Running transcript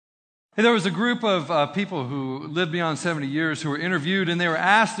Hey, there was a group of people who lived beyond 70 years who were interviewed, and they were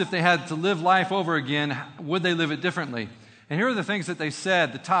asked if they had to live life over again, would they live it differently? And here are the things that they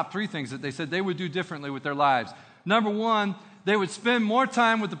said, the top three things that they said they would do differently with their lives. Number one, they would spend more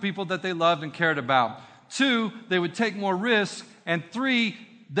time with the people that they loved and cared about. Two, they would take more risks. And three,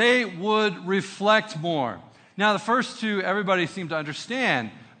 they would reflect more. Now, the first two, everybody seemed to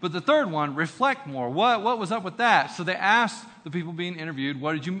understand. But the third one, reflect more. What was up with that? So they asked the people being interviewed,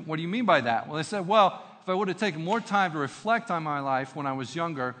 what do you mean by that? Well, they said, well, if I would have taken more time to reflect on my life when I was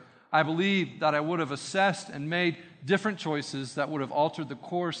younger, I believe that I would have assessed and made different choices that would have altered the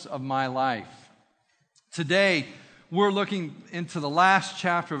course of my life. Today, we're looking into the last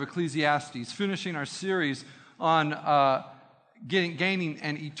chapter of Ecclesiastes, finishing our series on gaining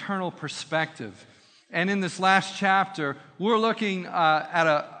an eternal perspective. And in this last chapter, we're looking at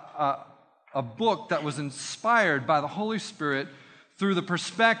a book that was inspired by the Holy Spirit through the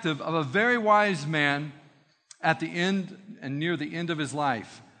perspective of a very wise man at the end and near the end of his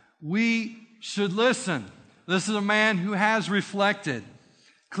life. We should listen. This is a man who has reflected.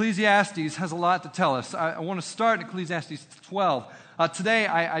 Ecclesiastes has a lot to tell us. I want to start in Ecclesiastes 12. Today,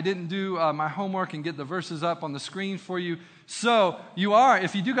 I didn't do my homework and get the verses up on the screen for you. So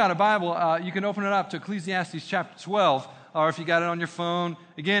if you do got a Bible, you can open it up to Ecclesiastes chapter 12, or if you got it on your phone.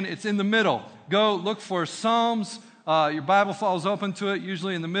 Again, it's in the middle. Go look for Psalms. Your Bible falls open to it,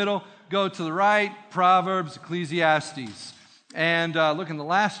 usually in the middle. Go to the right, Proverbs, Ecclesiastes. And look in the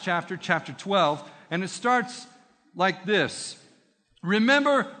last chapter, chapter 12, and it starts like this.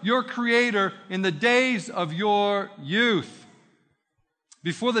 Remember your Creator in the days of your youth,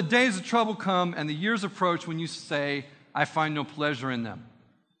 before the days of trouble come and the years approach when you say, I find no pleasure in them.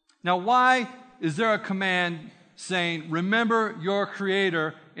 Now, why is there a command saying, remember your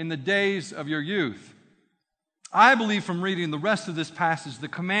Creator in the days of your youth? I believe from reading the rest of this passage, the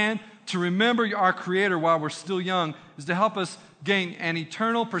command to remember our Creator while we're still young is to help us gain an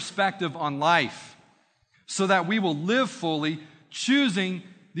eternal perspective on life so that we will live fully, choosing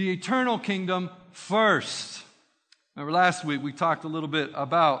the eternal kingdom first. Remember last week we talked a little bit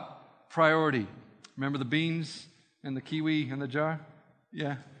about priority. Remember the beans and the kiwi in the jar?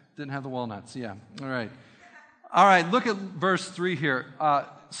 Yeah, didn't have the walnuts. Yeah, all right, look at verse 3 here.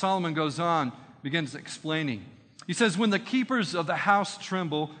 Solomon goes on, begins explaining. He says, when the keepers of the house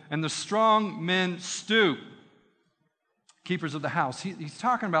tremble and the strong men stoop. Keepers of the house. He's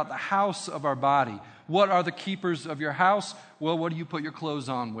talking about the house of our body. What are the keepers of your house? Well, what do you put your clothes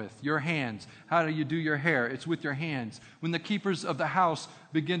on with? Your hands. How do you do your hair? It's with your hands. When the keepers of the house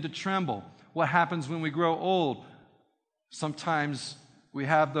begin to tremble, what happens when we grow old? Sometimes we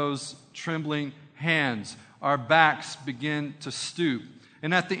have those trembling hands. Our backs begin to stoop.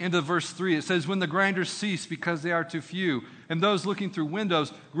 And at the end of verse 3, it says, when the grinders cease because they are too few, and those looking through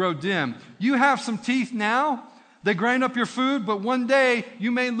windows grow dim. You have some teeth now. They grind up your food, but one day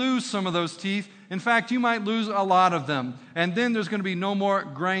you may lose some of those teeth. In fact, you might lose a lot of them. And then there's going to be no more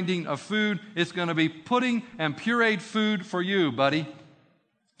grinding of food. It's going to be pudding and pureed food for you, buddy.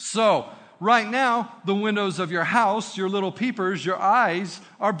 So, right now, the windows of your house, your little peepers, your eyes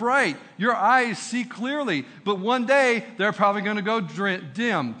are bright. Your eyes see clearly. But one day, they're probably going to go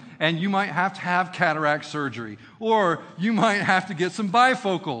dim. And you might have to have cataract surgery. Or you might have to get some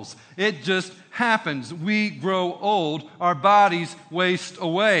bifocals. It just happens. We grow old. Our bodies waste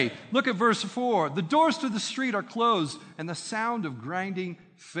away. Look at verse 4. The doors to the street are closed, and the sound of grinding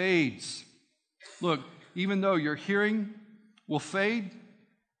fades. Look, even though your hearing will fade,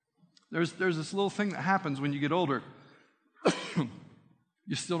 there's this little thing that happens when you get older.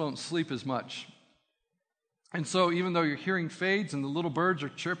 You still don't sleep as much. And so even though your hearing fades and the little birds are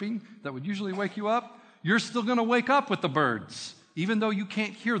chirping that would usually wake you up, you're still going to wake up with the birds, even though you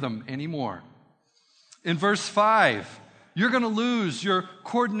can't hear them anymore. In verse 5, you're going to lose your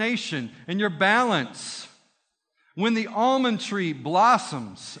coordination and your balance. When the almond tree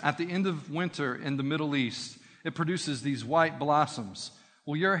blossoms at the end of winter in the Middle East, it produces these white blossoms.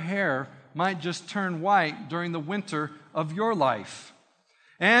 Well, your hair might just turn white during the winter of your life.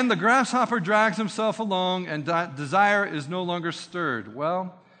 And the grasshopper drags himself along, and desire is no longer stirred.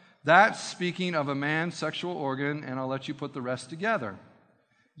 Well, that's speaking of a man's sexual organ, and I'll let you put the rest together.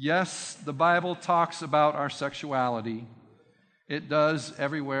 Yes, the Bible talks about our sexuality. It does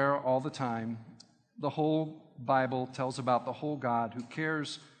everywhere, all the time. The whole Bible tells about the whole God who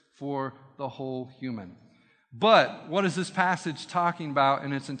cares for the whole human. But what is this passage talking about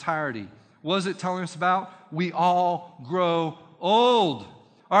in its entirety? What is it telling us about? We all grow old.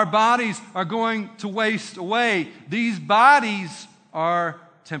 Our bodies are going to waste away. These bodies are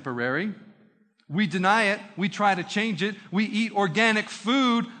temporary. We deny it. We try to change it. We eat organic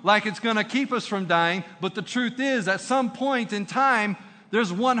food like it's going to keep us from dying. But the truth is, at some point in time,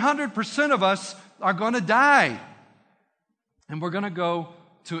 there's 100% of us are going to die. And we're going to go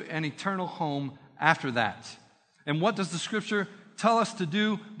to an eternal home after that. And what does the Scripture tell us to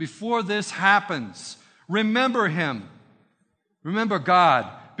do before this happens? Remember Him. Remember God.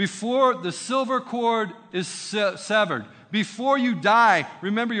 Before the silver cord is severed, before you die,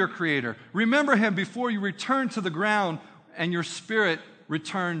 remember your Creator. Remember Him before you return to the ground and your spirit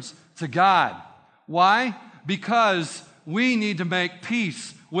returns to God. Why? Because we need to make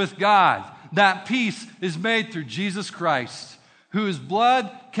peace with God. That peace is made through Jesus Christ, whose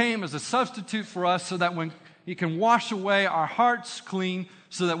blood came as a substitute for us so that when He can wash away our hearts clean,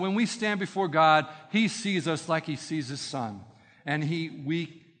 so that when we stand before God, He sees us like He sees His Son. And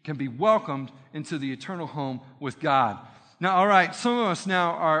we can be welcomed into the eternal home with God. Now, all right, some of us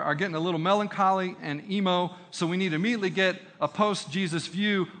now are getting a little melancholy and emo, so we need to immediately get a post-Jesus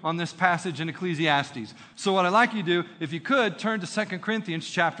view on this passage in Ecclesiastes. So what I'd like you to do, if you could, turn to 2 Corinthians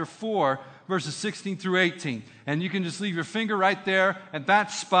chapter 4, verses 16 through 18. And you can just leave your finger right there at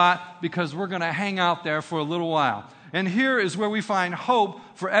that spot because we're going to hang out there for a little while. And here is where we find hope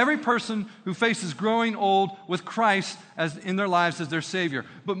for every person who faces growing old with Christ as in their lives as their Savior.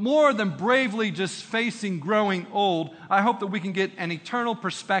 But more than bravely just facing growing old, I hope that we can get an eternal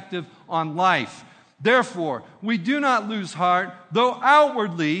perspective on life. Therefore, we do not lose heart, though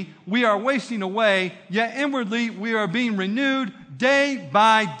outwardly we are wasting away, yet inwardly we are being renewed day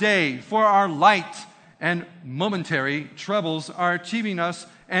by day. For our light and momentary troubles are achieving us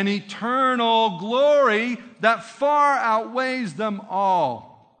an eternal glory that far outweighs them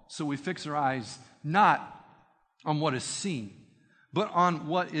all. So we fix our eyes not on what is seen, but on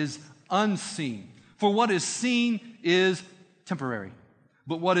what is unseen. For what is seen is temporary,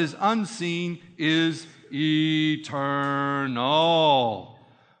 but what is unseen is eternal.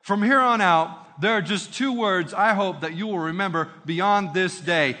 From here on out, there are just two words I hope that you will remember beyond this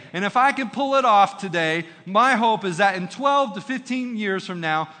day. And if I can pull it off today, my hope is that in 12 to 15 years from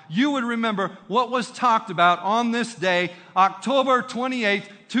now, you would remember what was talked about on this day, October 28th,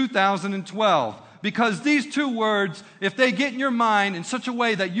 2012. Because these two words, if they get in your mind in such a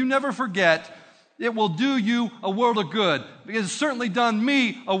way that you never forget, it will do you a world of good. It's certainly done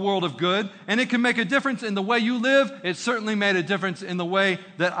me a world of good, and it can make a difference in the way you live. It certainly made a difference in the way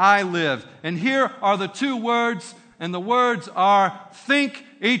that I live. And here are the two words, and the words are think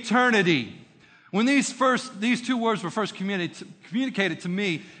eternity. When these two words were first communicated to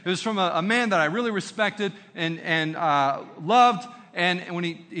me, it was from a man that I really respected and loved. And when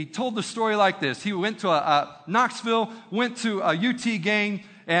he told the story like this, he went to Knoxville, went to a UT game,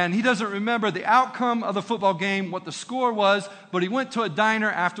 and he doesn't remember the outcome of the football game, what the score was, but he went to a diner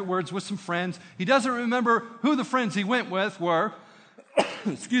afterwards with some friends. He doesn't remember who the friends he went with were.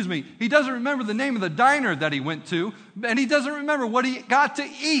 Excuse me. He doesn't remember the name of the diner that he went to, and he doesn't remember what he got to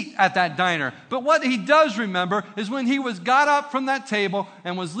eat at that diner. But what he does remember is when he got up from that table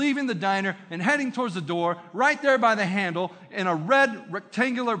and was leaving the diner and heading towards the door, right there by the handle, in a red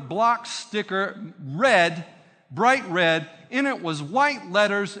rectangular block sticker, bright red, in it was white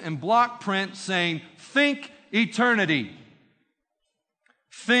letters and block print saying, think eternity.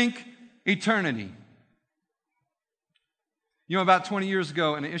 Think eternity. You know, about 20 years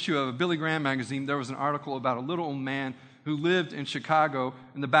ago, in an issue of a Billy Graham magazine, there was an article about a little old man who lived in Chicago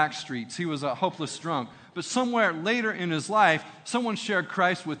in the back streets. He was a hopeless drunk. But somewhere later in his life, someone shared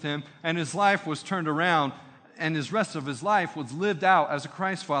Christ with him, and his life was turned around, and his rest of his life was lived out as a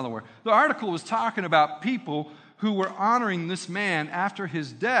Christ follower. The article was talking about people who were honoring this man after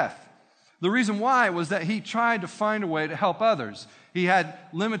his death. The reason why was that he tried to find a way to help others. He had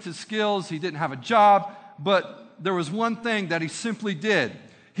limited skills, he didn't have a job, but there was one thing that he simply did.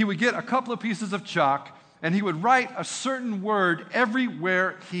 He would get a couple of pieces of chalk, and he would write a certain word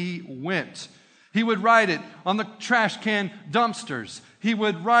everywhere he went. He would write it on the trash can dumpsters. He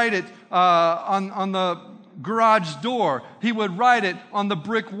would write it on the garage door. He would write it on the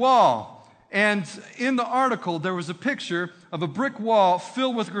brick wall. And in the article, there was a picture of a brick wall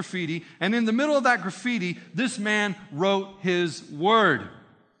filled with graffiti, and in the middle of that graffiti, this man wrote his word.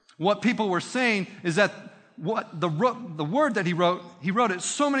 What people were saying is that the word that he wrote it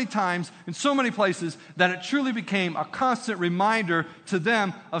so many times in so many places that it truly became a constant reminder to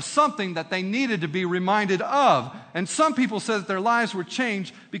them of something that they needed to be reminded of. And some people said that their lives were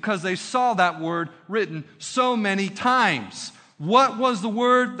changed because they saw that word written so many times. What was the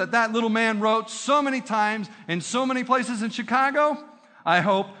word that little man wrote so many times in so many places in Chicago? I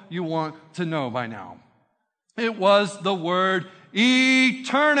hope you want to know by now. It was the word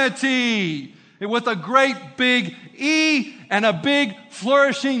eternity. with a great big E and a big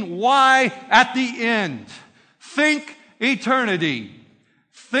flourishing Y at the end. Think eternity.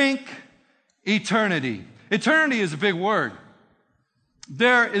 Think eternity. Eternity is a big word.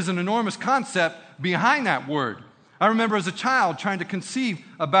 There is an enormous concept behind that word. I remember as a child trying to conceive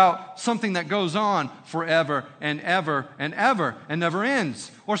about something that goes on forever and ever and ever and never ends,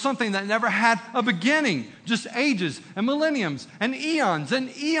 or something that never had a beginning, just ages and millenniums and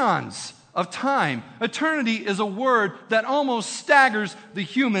eons of time. Eternity is a word that almost staggers the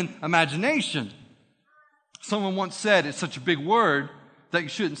human imagination. Someone once said it's such a big word that you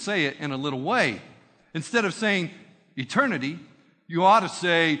shouldn't say it in a little way. Instead of saying eternity, you ought to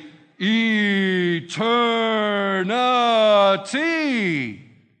say eternity.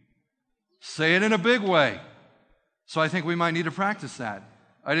 Say it in a big way. So I think we might need to practice that.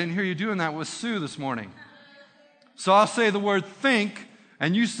 I didn't hear you doing that with Sue this morning. So I'll say the word think,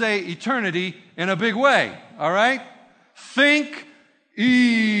 and you say eternity in a big way. All right? Think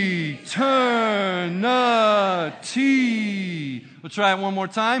eternity. We'll try it one more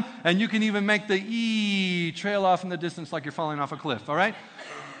time, and you can even make the E trail off in the distance like you're falling off a cliff. All right?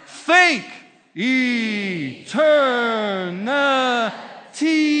 Think eternity.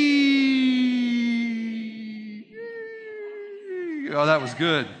 Oh, that was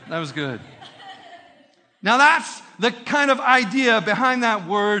good. That was good. Now that's the kind of idea behind that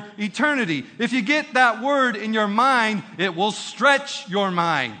word eternity. If you get that word in your mind, it will stretch your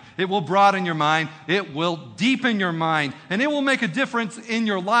mind. It will broaden your mind. It will deepen your mind. And it will make a difference in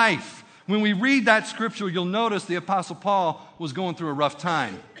your life. When we read that scripture, you'll notice the Apostle Paul was going through a rough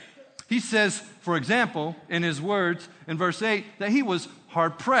time. He says, for example, in his words in verse 8, that he was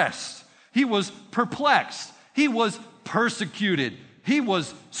hard-pressed. He was perplexed. He was persecuted. He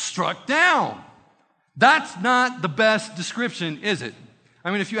was struck down. That's not the best description, is it?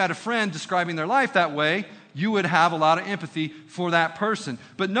 I mean, if you had a friend describing their life that way, you would have a lot of empathy for that person.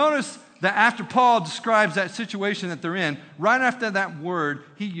 But notice that after Paul describes that situation that they're in, right after that word,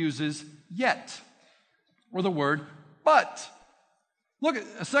 he uses yet, or the word but. Look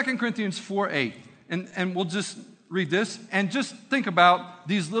at 2 Corinthians 4:8, and we'll just read this, and just think about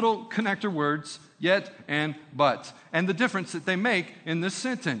these little connector words, yet and but, and the difference that they make in this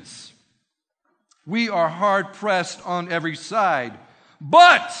sentence. We are hard-pressed on every side,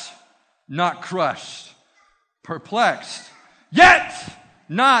 but not crushed, perplexed, yet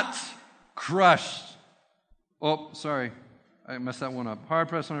not crushed. Oh, sorry, I messed that one up.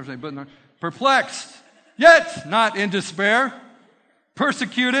 Hard-pressed on every side, but not perplexed, yet not in despair,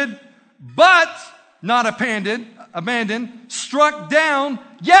 persecuted, but not abandoned, struck down,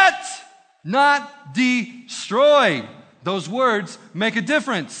 yet not destroyed. Those words make a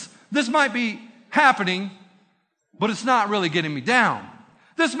difference. This might be happening, but it's not really getting me down.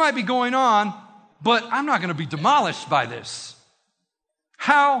 This might be going on, but I'm not going to be demolished by this.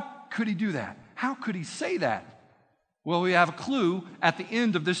 How could he do that? How could he say that? Well, we have a clue at the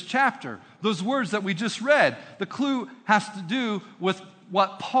end of this chapter. Those words that we just read, the clue has to do with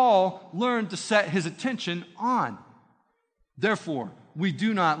what Paul learned to set his attention on. Therefore, we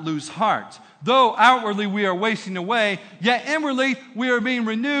do not lose heart. Though outwardly we are wasting away, yet inwardly we are being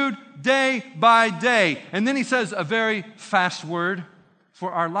renewed day by day. And then he says a very fast word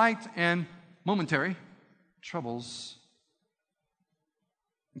for our light and momentary troubles.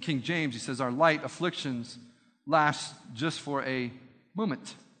 In King James, he says our light afflictions last just for a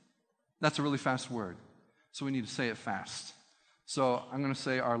moment. That's a really fast word. So we need to say it fast. So I'm going to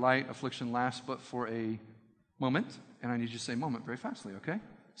say our light affliction lasts but for a moment. And I need you to say moment very fastly, okay?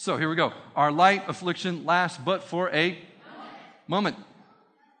 So here we go. Our light affliction lasts but for a moment.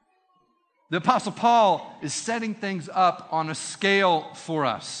 The Apostle Paul is setting things up on a scale for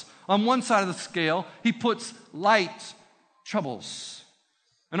us. On one side of the scale, he puts light troubles.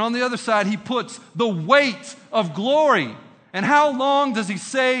 And on the other side, he puts the weight of glory. And how long does he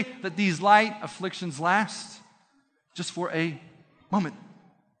say that these light afflictions last? Just for a moment.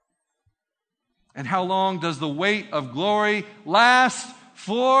 And how long does the weight of glory last?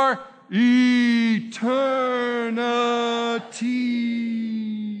 For eternity.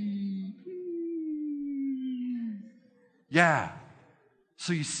 Yeah.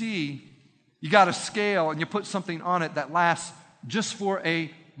 So you see, you got a scale and you put something on it that lasts just for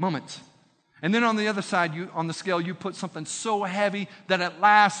a moment. And then on the other side, on the scale, you put something so heavy that it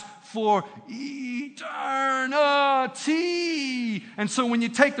lasts for eternity. And so when you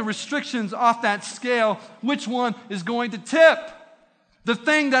take the restrictions off that scale, which one is going to tip? The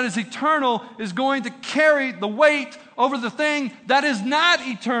thing that is eternal is going to carry the weight over the thing that is not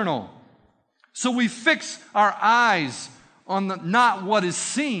eternal. So we fix our eyes on not what is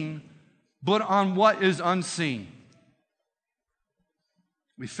seen, but on what is unseen.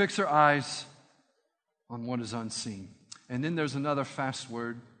 We fix our eyes on what is unseen. And then there's another fast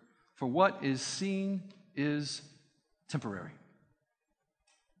word. For what is seen is temporary.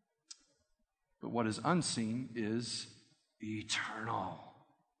 But what is unseen is eternal.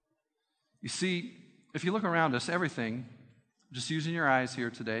 You see, if you look around us, everything, just using your eyes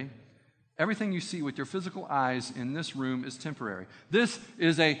here today, everything you see with your physical eyes in this room is temporary. This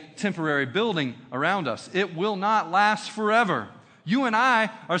is a temporary building around us. It will not last forever. You and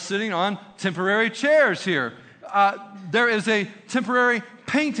I are sitting on temporary chairs here. There is a temporary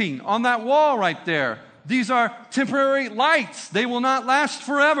painting on that wall right there. These are temporary lights. They will not last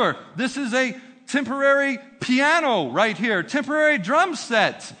forever. This is a temporary piano right here, temporary drum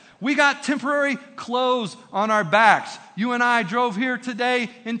set. We got temporary clothes on our backs. You and I drove here today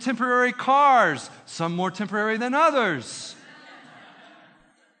in temporary cars, some more temporary than others.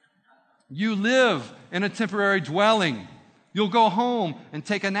 You live in a temporary dwelling. You'll go home and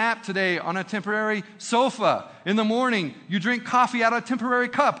take a nap today on a temporary sofa. In the morning, you drink coffee out of a temporary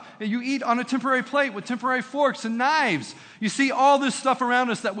cup, and you eat on a temporary plate with temporary forks and knives. You see, all this stuff around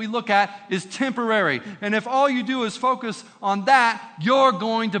us that we look at is temporary. And if all you do is focus on that, you're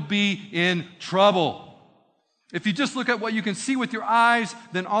going to be in trouble. If you just look at what you can see with your eyes,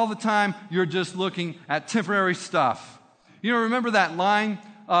 then all the time you're just looking at temporary stuff. You know, remember that line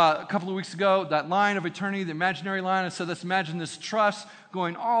a couple of weeks ago, that line of eternity, the imaginary line? And so let's imagine this truss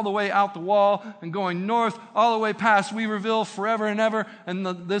going all the way out the wall and going north all the way past Weaverville forever and ever, and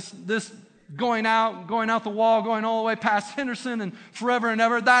this going out the wall, going all the way past Henderson and forever and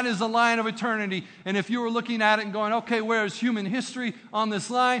ever. That is the line of eternity. And if you were looking at it and going, okay, where is human history on this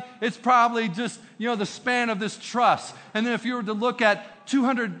line? It's probably just, the span of this truss. And then if you were to look at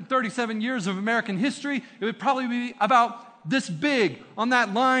 237 years of American history, it would probably be about this big on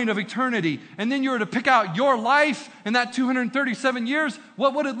that line of eternity. And then you were to pick out your life in that 237 years,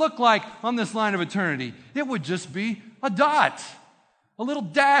 what would it look like on this line of eternity? It would just be a dot, a little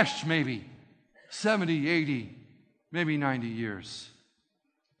dash maybe, 70, 80, maybe 90 years.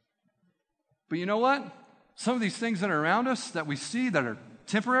 But you know what? Some of these things that are around us that we see that are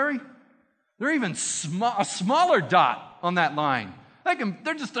temporary, they're even a smaller dot on that line.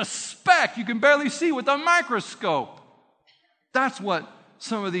 They're just a speck you can barely see with a microscope. That's what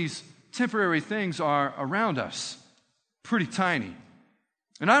some of these temporary things are around us. Pretty tiny.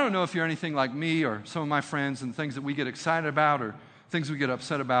 And I don't know if you're anything like me or some of my friends and things that we get excited about or things we get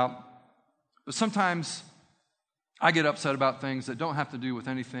upset about. But sometimes I get upset about things that don't have to do with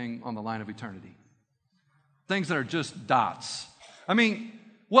anything on the line of eternity. Things that are just dots. I mean,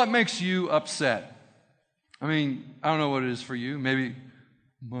 what makes you upset? I don't know what it is for you. Maybe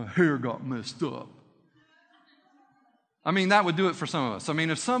my hair got messed up. That would do it for some of us.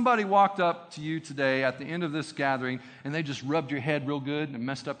 If somebody walked up to you today at the end of this gathering and they just rubbed your head real good and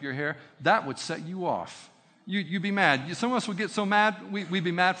messed up your hair, that would set you off. You'd be mad. Some of us would get so mad, we'd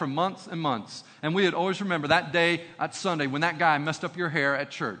be mad for months and months. And we would always remember that day at Sunday when that guy messed up your hair at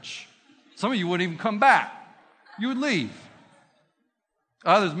church. Some of you wouldn't even come back. You would leave.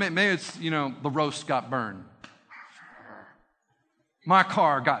 Others, maybe it's, the roast got burned. My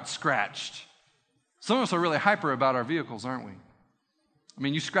car got scratched. Some of us are really hyper about our vehicles, aren't we?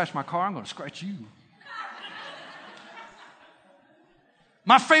 You scratch my car, I'm going to scratch you.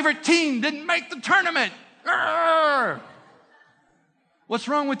 My favorite team didn't make the tournament. Arrgh! What's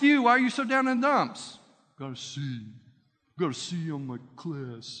wrong with you? Why are you so down in the dumps? Got a C on my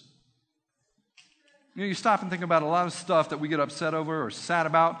class. You stop and think about a lot of stuff that we get upset over or sad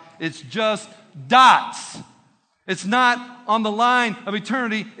about. It's just dots. It's not on the line of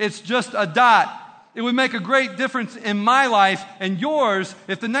eternity. It's just a dot. It would make a great difference in my life and yours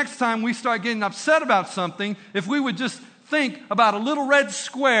if the next time we start getting upset about something, if we would just think about a little red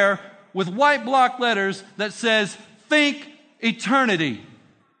square with white block letters that says, think eternity.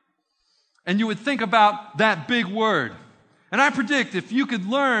 And you would think about that big word. And I predict if you could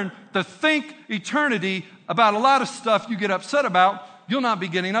learn to think eternity about a lot of stuff you get upset about, you'll not be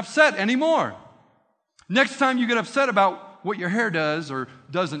getting upset anymore. Next time you get upset about what your hair does or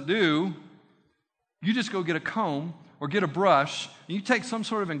doesn't do, you just go get a comb or get a brush, and you take some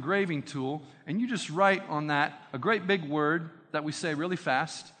sort of engraving tool, and you just write on that a great big word that we say really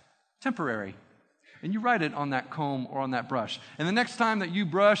fast, temporary. And you write it on that comb or on that brush. And the next time that you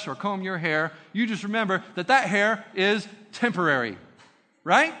brush or comb your hair, you just remember that hair is temporary,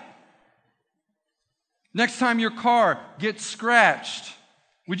 right? Next time your car gets scratched,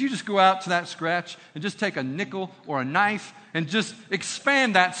 would you just go out to that scratch and just take a nickel or a knife and just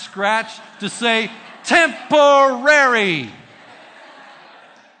expand that scratch to say temporary?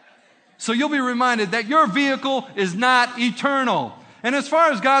 So you'll be reminded that your vehicle is not eternal. And as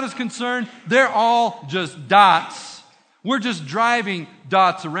far as God is concerned, they're all just dots. We're just driving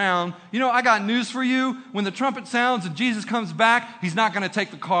dots around. You know, I got news for you. When the trumpet sounds and Jesus comes back, he's not going to take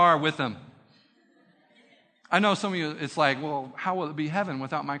the car with him. I know some of you, it's like, well, how will it be heaven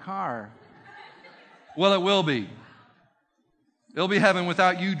without my car? Well, it will be. It'll be heaven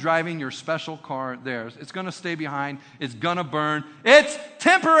without you driving your special car there. It's going to stay behind. It's going to burn. It's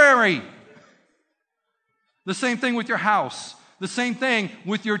temporary. The same thing with your house. The same thing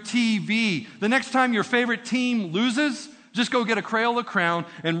with your TV. The next time your favorite team loses, just go get a Crayola crown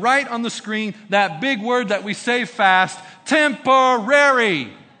and write on the screen that big word that we say fast,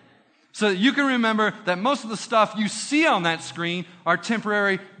 temporary. So that you can remember that most of the stuff you see on that screen are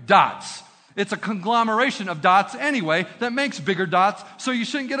temporary dots. It's a conglomeration of dots anyway that makes bigger dots, so you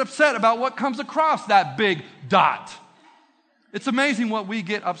shouldn't get upset about what comes across that big dot. It's amazing what we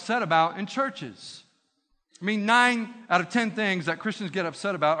get upset about in churches. I mean, 9 out of 10 things that Christians get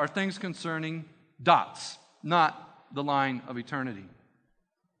upset about are things concerning dots, not the line of eternity.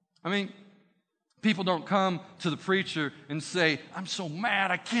 I mean, people don't come to the preacher and say, I'm so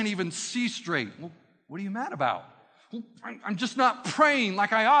mad I can't even see straight. Well, what are you mad about? Well, I'm just not praying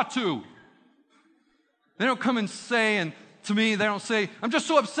like I ought to. They don't come and say, and to me, they don't say, I'm just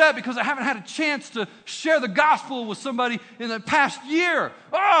so upset because I haven't had a chance to share the gospel with somebody in the past year.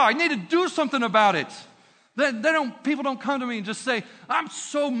 Oh, I need to do something about it. People don't come to me and just say, I'm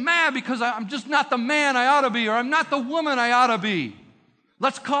so mad because I'm just not the man I ought to be, or I'm not the woman I ought to be.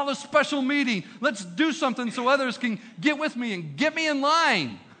 Let's call a special meeting. Let's do something so others can get with me and get me in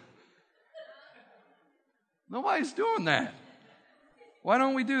line. Nobody's doing that. Why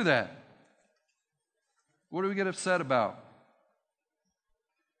don't we do that? What do we get upset about?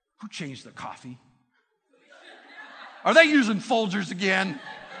 Who changed the coffee? Are they using Folgers again?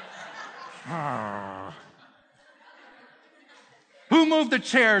 Who moved the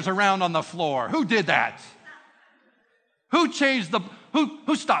chairs around on the floor? Who did that? Who changed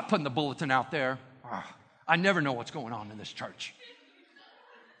who stopped putting the bulletin out there? I never know what's going on in this church.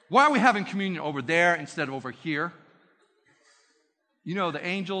 Why are we having communion over there instead of over here? You know, the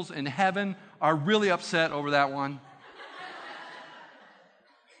angels in heaven are really upset over that one.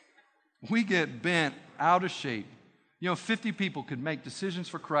 We get bent out of shape. You know, 50 people could make decisions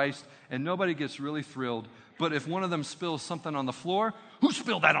for Christ and nobody gets really thrilled. But if one of them spills something on the floor, who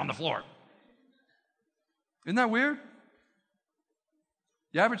spilled that on the floor? Isn't that weird?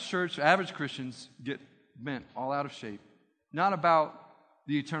 The average church, average Christians get bent all out of shape. Not about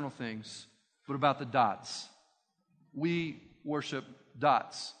the eternal things, but about the dots. We worship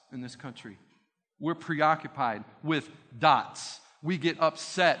dots in this country. We're preoccupied with dots. We get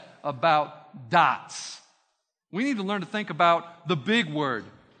upset about dots. We need to learn to think about the big word.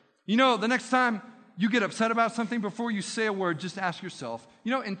 You know, the next time you get upset about something, before you say a word, just ask yourself,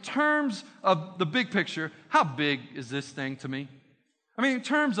 you know, in terms of the big picture, how big is this thing to me? I mean, in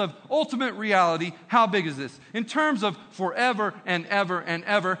terms of ultimate reality, how big is this? In terms of forever and ever and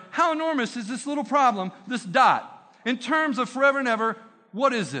ever, how enormous is this little problem, this dot? In terms of forever and ever,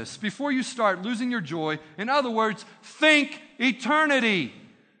 what is this? Before you start losing your joy, in other words, think eternity.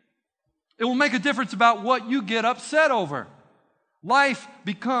 It will make a difference about what you get upset over. Life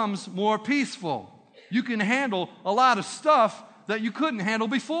becomes more peaceful. You can handle a lot of stuff that you couldn't handle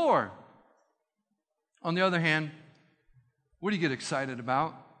before. On the other hand, what do you get excited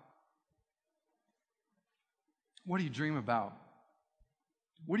about? What do you dream about?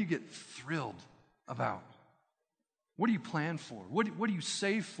 What do you get thrilled about? What do you plan for? What do you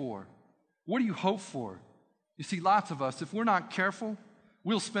save for? What do you hope for? You see, lots of us, if we're not careful,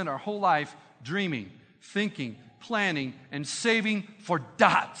 we'll spend our whole life dreaming, thinking, planning, and saving for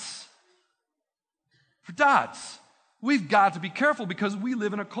dots. For dots. We've got to be careful because we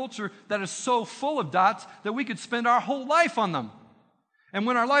live in a culture that is so full of dots that we could spend our whole life on them. And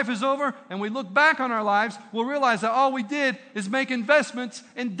when our life is over and we look back on our lives, we'll realize that all we did is make investments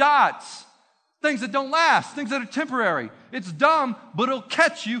in dots. Things that don't last, things that are temporary. It's dumb, but it'll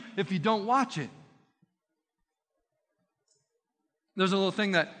catch you if you don't watch it. There's a little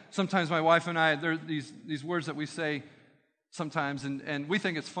thing that sometimes my wife and I, there are these words that we say sometimes, and we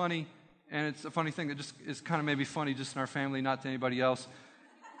think it's funny, and it's a funny thing that just is kind of maybe funny just in our family, not to anybody else.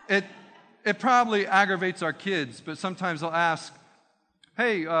 It probably aggravates our kids, but sometimes they'll ask,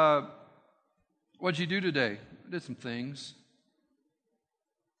 hey, what'd you do today? I did some things.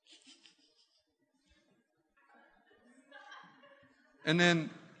 And then,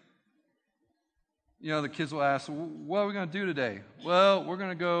 you know, the kids will ask, what are we going to do today? Well, we're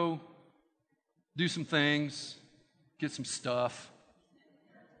going to go do some things, get some stuff.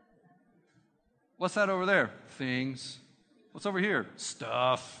 What's that over there? Things. What's over here?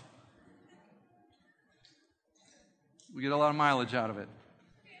 Stuff. We get a lot of mileage out of it.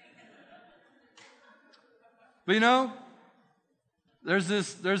 But there's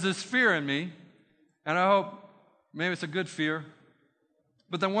this fear in me, and I hope maybe it's a good fear.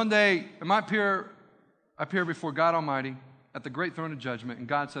 But then one day, I might appear before God Almighty at the great throne of judgment, and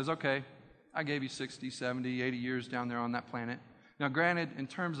God says, okay, I gave you 60, 70, 80 years down there on that planet. Now, granted, in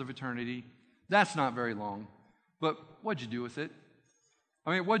terms of eternity, that's not very long, but what'd you do with it?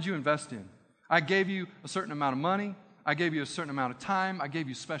 I mean, what'd you invest in? I gave you a certain amount of money. I gave you a certain amount of time. I gave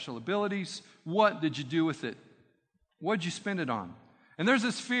you special abilities. What did you do with it? What'd you spend it on? And there's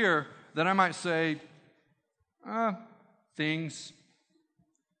this fear that I might say, things,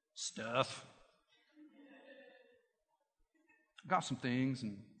 stuff. Got some things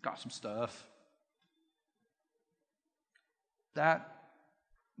and got some stuff. That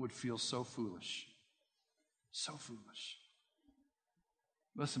would feel so foolish. So foolish.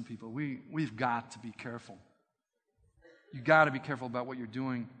 Listen, people, we've got to be careful. You've got to be careful about what you're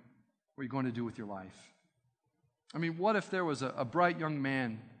doing, what you're going to do with your life. I mean, what if there was a bright young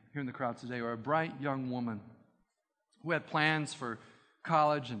man here in the crowd today, or a bright young woman who had plans for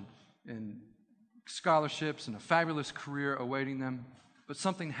college and scholarships and a fabulous career awaiting them, but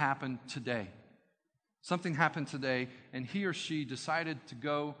something happened today. Something happened today, and he or she decided to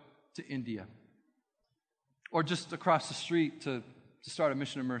go to India, or just across the street to start a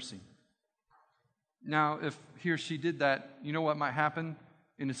mission of mercy. Now, if he or she did that, you know what might happen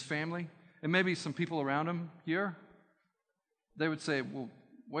in his family? And maybe some people around him here, they would say, well,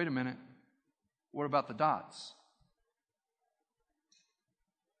 wait a minute, what about the dots?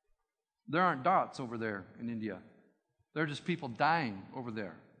 There aren't dots over there in India. There are just people dying over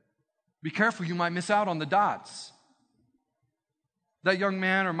there. Be careful, you might miss out on the dots. That young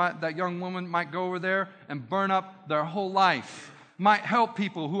man or that young woman might go over there and burn up their whole life, might help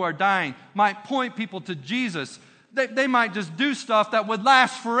people who are dying, might point people to Jesus. They might just do stuff that would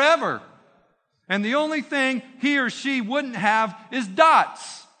last forever. And the only thing he or she wouldn't have is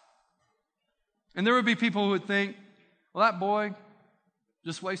dots. And there would be people who would think, well, that boy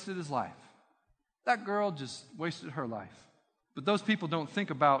just wasted his life. That girl just wasted her life. But those people don't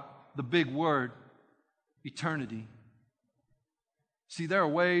think about the big word, eternity. See, there are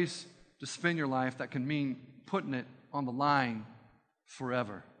ways to spend your life that can mean putting it on the line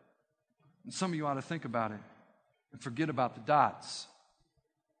forever. And some of you ought to think about it and forget about the dots.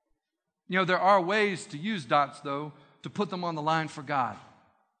 There are ways to use dots, though, to put them on the line for God.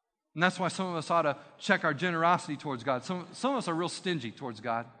 And that's why some of us ought to check our generosity towards God. Some of us are real stingy towards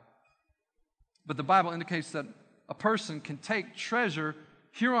God. But the Bible indicates that a person can take treasure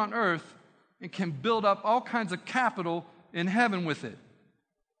here on earth and can build up all kinds of capital in heaven with it.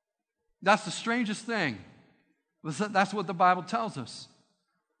 That's the strangest thing. That's what the Bible tells us.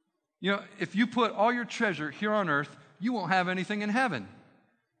 If you put all your treasure here on earth, you won't have anything in heaven.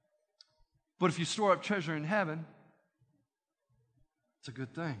 But if you store up treasure in heaven, it's a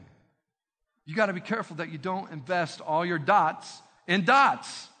good thing. You got to be careful that you don't invest all your dots in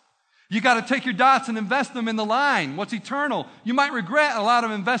dots. You got to take your dots and invest them in the line, what's eternal. You might regret a lot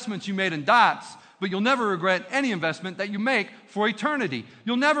of investments you made in dots, but you'll never regret any investment that you make for eternity.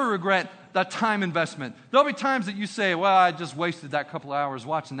 You'll never regret that time investment. There'll be times that you say, well, I just wasted that couple hours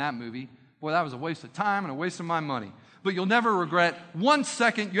watching that movie. Boy, that was a waste of time and a waste of my money. But you'll never regret 1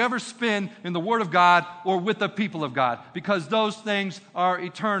 second you ever spend in the Word of God or with the people of God, because those things are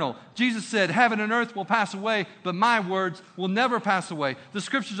eternal. Jesus said, heaven and earth will pass away, but my words will never pass away. The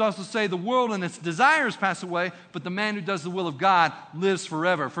Scriptures also say the world and its desires pass away, but the man who does the will of God lives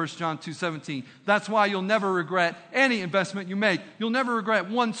forever. 1 John 2:17. That's why you'll never regret any investment you make. You'll never regret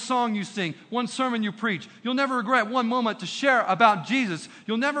one song you sing, one sermon you preach. You'll never regret one moment to share about Jesus.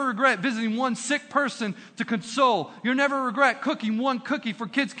 You'll never regret visiting one sick person to console. You'll never regret cooking one cookie for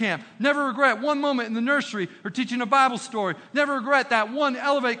kids camp. Never regret one moment in the nursery or teaching a Bible story. Never regret that one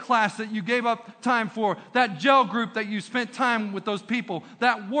Elevate class that you gave up time for. That gel group that you spent time with those people.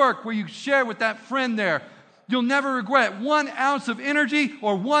 That work where you shared with that friend there. You'll never regret 1 ounce of energy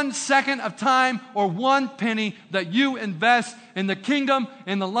or 1 second of time or 1 penny that you invest in the kingdom,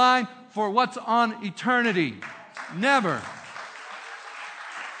 in the line for what's on eternity. Never.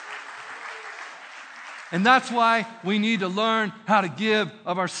 And that's why we need to learn how to give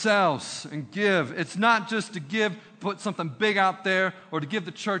of ourselves and give. It's not just to give, put something big out there, or to give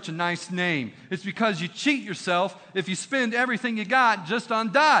the church a nice name. It's because you cheat yourself if you spend everything you got just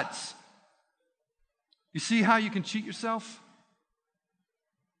on dots. You see how you can cheat yourself?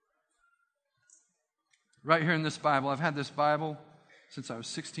 Right here in this Bible. I've had this Bible since I was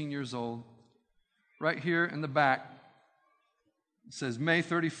 16 years old. right here in the back. It says May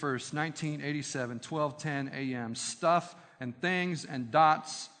 31st, 1987, 12:10 a.m. Stuff and things and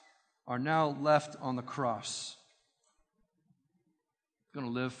dots are now left on the cross. Going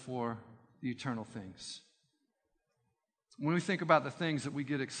to live for the eternal things. When we think about the things that we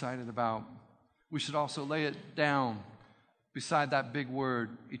get excited about, we should also lay it down beside that big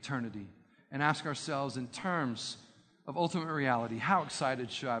word, eternity, and ask ourselves in terms of ultimate reality, how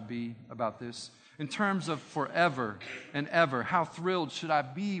excited should I be about this? In terms of forever and ever, how thrilled should I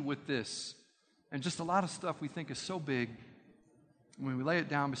be with this? And just a lot of stuff we think is so big, when we lay it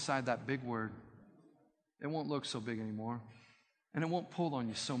down beside that big word, it won't look so big anymore, and it won't pull on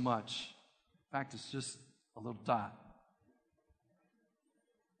you so much. In fact, it's just a little dot.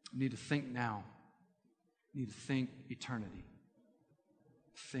 You need to think now. You need to think eternity.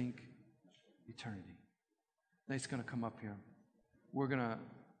 Think eternity. Nate's going to come up here. We're going to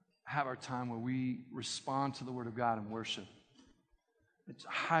have our time where we respond to the Word of God in worship. At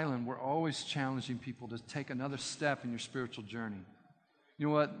Highland, we're always challenging people to take another step in your spiritual journey. You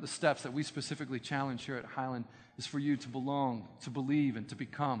know what? The steps that we specifically challenge here at Highland is for you to belong, to believe, and to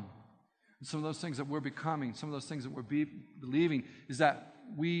become. And some of those things that we're becoming, some of those things that we're believing, is that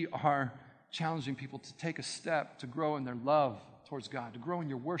we are challenging people to take a step to grow in their love towards God, to grow in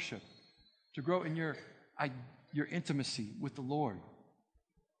your worship, to grow in your intimacy with the Lord.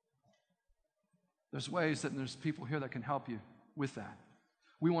 There's ways that there's people here that can help you with that.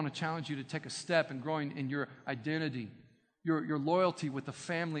 We want to challenge you to take a step in growing in your identity, your loyalty with the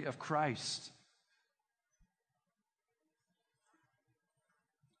family of Christ,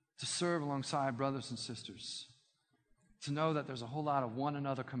 to serve alongside brothers and sisters, to know that there's a whole lot of one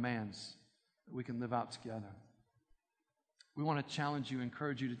another commands that we can live out together. We want to challenge you,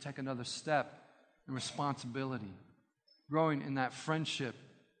 encourage you to take another step in responsibility, growing in that friendship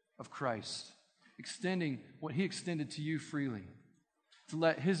of Christ, extending what He extended to you freely, to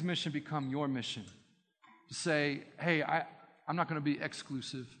let His mission become your mission, to say, hey, I'm not going to be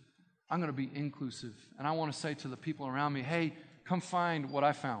exclusive, I'm going to be inclusive. And I want to say to the people around me, hey, come find what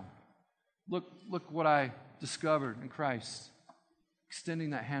I found. Look what I discovered in Christ,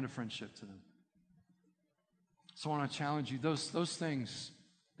 extending that hand of friendship to them. So I want to challenge you, those things,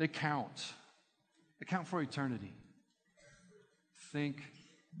 they count. They count for eternity. Think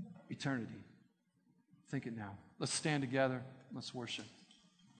eternity. Think it now. Let's stand together. Let's worship.